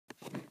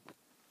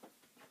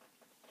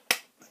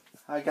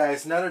Hi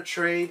guys, another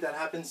trade that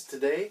happens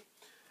today.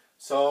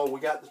 So we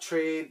got the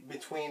trade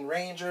between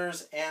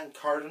Rangers and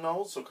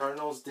Cardinals. So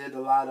Cardinals did a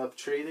lot of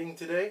trading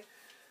today.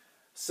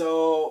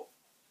 So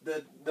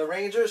the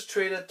Rangers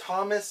traded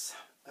Thomas,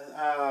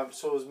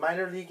 so it was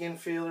minor league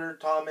infielder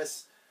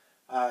Thomas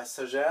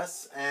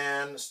Sages,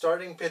 and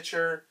starting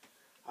pitcher,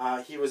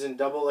 he was in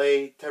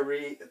Double-A,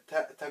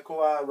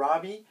 Takua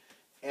Rabi,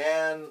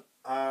 and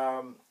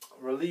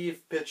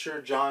relief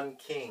pitcher John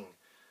King.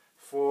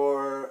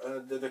 For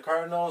the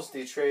Cardinals,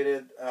 they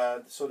traded,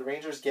 so the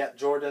Rangers get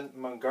Jordan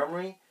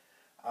Montgomery,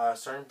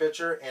 starting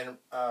pitcher, and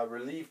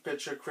relief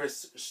pitcher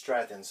Chris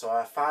Stratton. So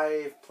a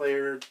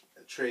 5-player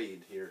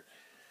trade here.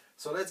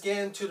 So let's get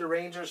into the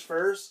Rangers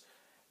first.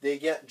 They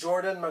get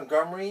Jordan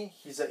Montgomery.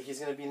 He's going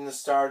to be in the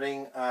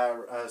starting pitcher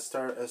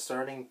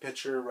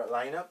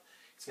lineup.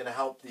 He's going to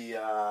help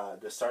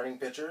the starting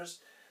pitchers.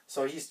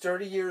 So he's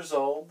 30 years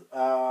old.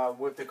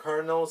 With the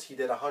Cardinals, he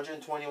did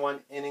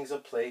 121 innings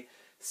of play.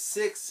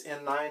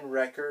 6-9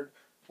 record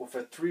with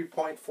a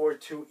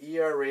 3.42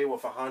 ERA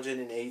with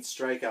 108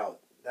 strikeout.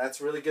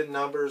 That's really good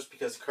numbers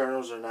because the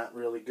Cardinals are not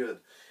really good.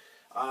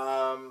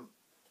 And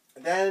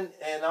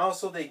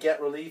also they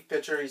get relief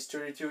pitcher. He's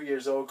 32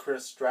 years old,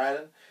 Chris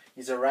Stratton.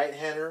 He's a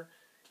right-hander.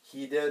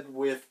 He did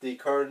with the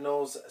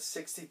Cardinals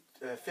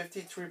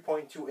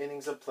 53.2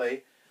 innings of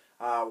play.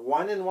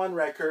 1-1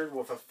 record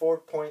with a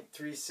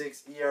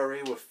 4.36 ERA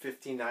with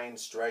 59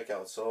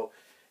 strikeouts. So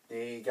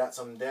they got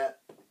some deaf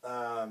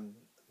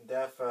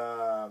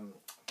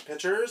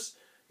pitchers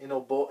in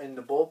the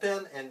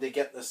bullpen, and they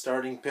get the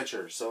starting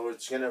pitcher. So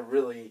it's going to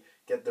really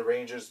get the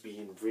Rangers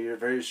being very,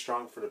 very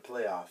strong for the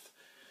playoff.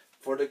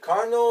 For the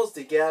Cardinals,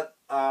 they get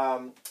a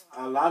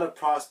lot of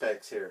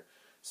prospects here.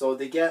 So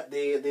they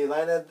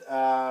landed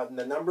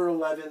the number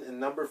 11 and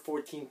number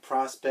 14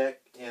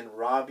 prospect in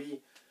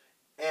Robbie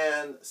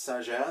and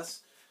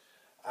Sages.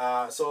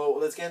 So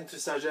let's get into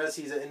Sages.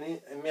 He's a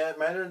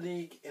minor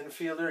league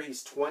infielder.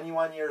 He's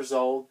 21 years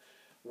old.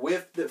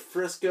 With the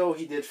Frisco,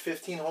 he did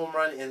 15 home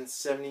runs and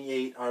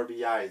 78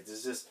 RBIs.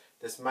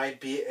 This might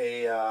be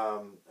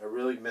a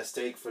really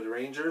mistake for the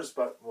Rangers,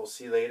 but we'll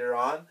see later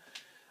on.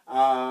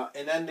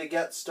 And then they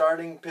get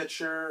starting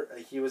pitcher.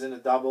 He was in a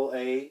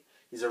Double-A.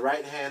 He's a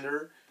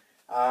right-hander.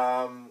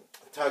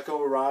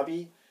 Takua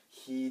Rabi.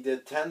 He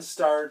did 10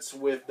 starts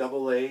with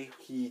Double-A.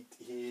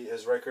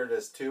 His record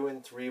is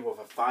 2-3 with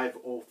a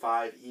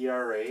 5.05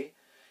 ERA.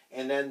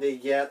 And then they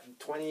get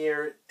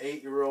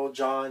 28-year-old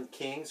John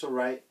King, so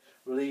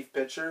relief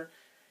pitcher.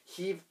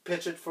 He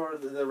pitched for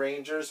the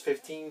Rangers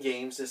 15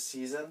 games this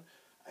season.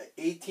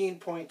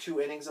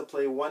 18.2 innings of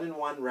play,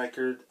 1-1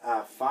 record,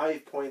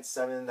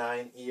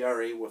 5.79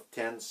 ERA with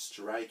 10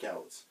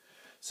 strikeouts.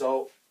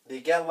 So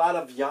they get a lot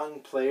of young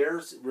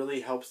players. It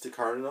really helps the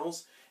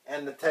Cardinals.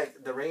 And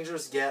the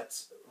Rangers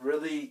get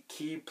really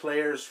key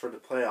players for the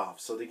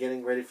playoffs. So they're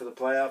getting ready for the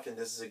playoff, and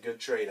this is a good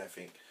trade, I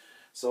think.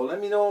 So let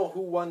me know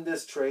who won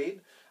this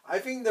trade. I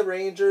think the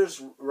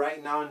Rangers,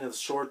 right now in the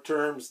short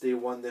terms, they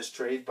won this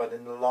trade. But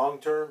in the long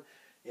term,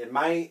 it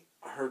might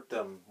hurt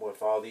them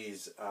with all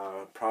these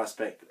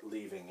prospects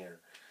leaving here.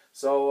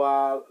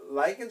 So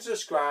like and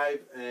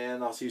subscribe,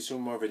 and I'll see you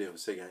soon more videos.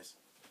 See you guys.